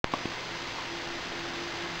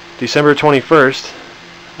December 21st.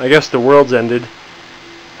 I guess the world's ended.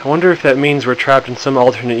 I wonder if that means we're trapped in some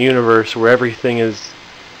alternate universe where everything is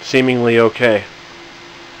seemingly okay.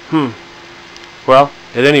 Well,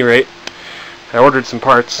 at any rate, I ordered some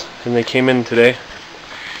parts and they came in today.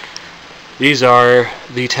 These are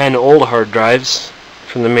the 10 old hard drives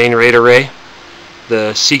from the main RAID array.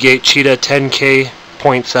 The Seagate Cheetah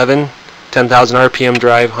 10K.7, 10,000 RPM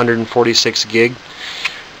drive, 146 gig.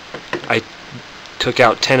 I took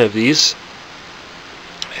out 10 of these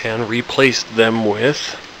and replaced them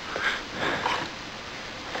with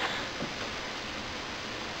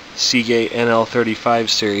Seagate NL35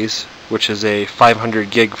 series, which is a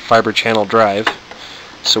 500 gig fiber channel drive.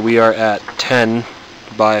 So we are at 10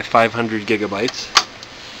 by 500 gigabytes.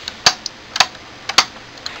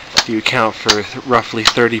 If you account for roughly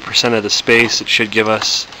 30% of the space, it should give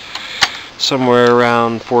us somewhere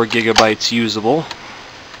around 4 gigabytes usable,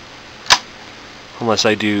 unless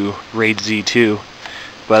I do RAID Z2.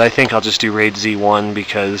 But I think I'll just do RAID Z1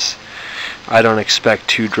 because I don't expect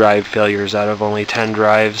 2 drive failures out of only 10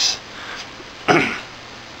 drives.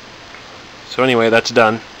 So anyway, that's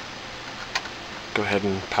done. Go ahead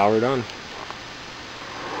and power it on.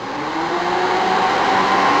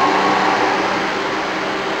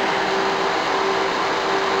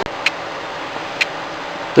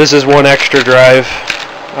 This is one extra drive.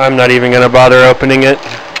 I'm not even going to bother opening it.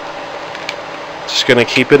 Just going to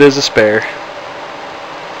keep it as a spare.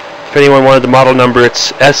 If anyone wanted the model number,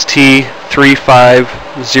 it's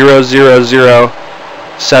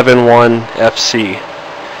ST3500071FC.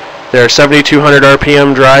 They're 7,200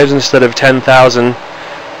 RPM drives instead of 10,000,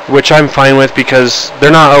 which I'm fine with because they're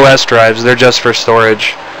not OS drives, they're just for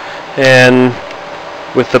storage. And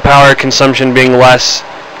with the power consumption being less,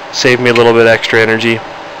 save me a little bit extra energy.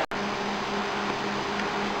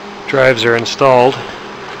 Drives are installed.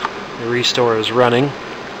 The restore is running.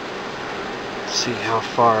 Let's see how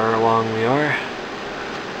far along we are.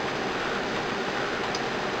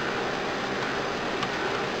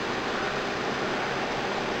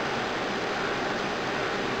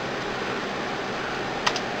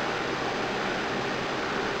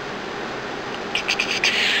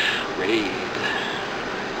 RAID.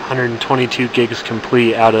 122 gigs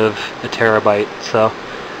complete out of a terabyte, so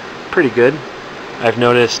pretty good. I've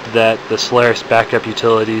noticed that the Solaris backup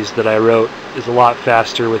utilities that I wrote is a lot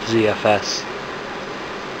faster with ZFS.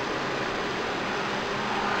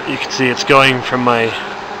 You can see it's going from my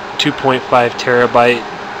 2.5 terabyte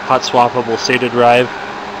hot swappable SATA drive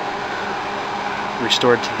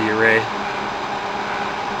restored to the array.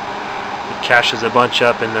 It caches a bunch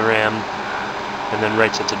up in the RAM and then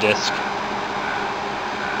writes it to disk.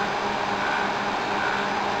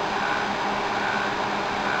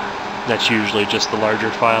 That's usually just the larger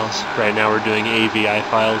files. Right now we're doing AVI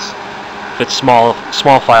files. If it's small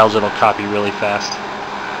files, it'll copy really fast.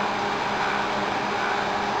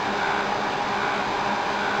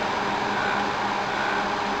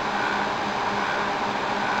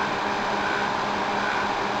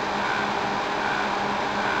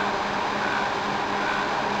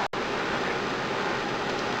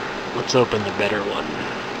 Let's open the better one.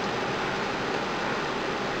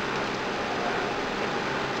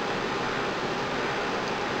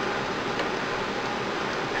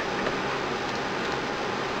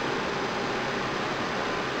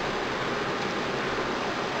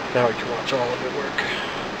 Now we can watch all of it work.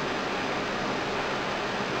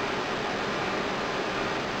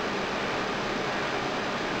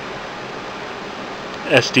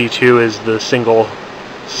 SD2 is the single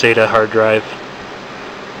SATA hard drive.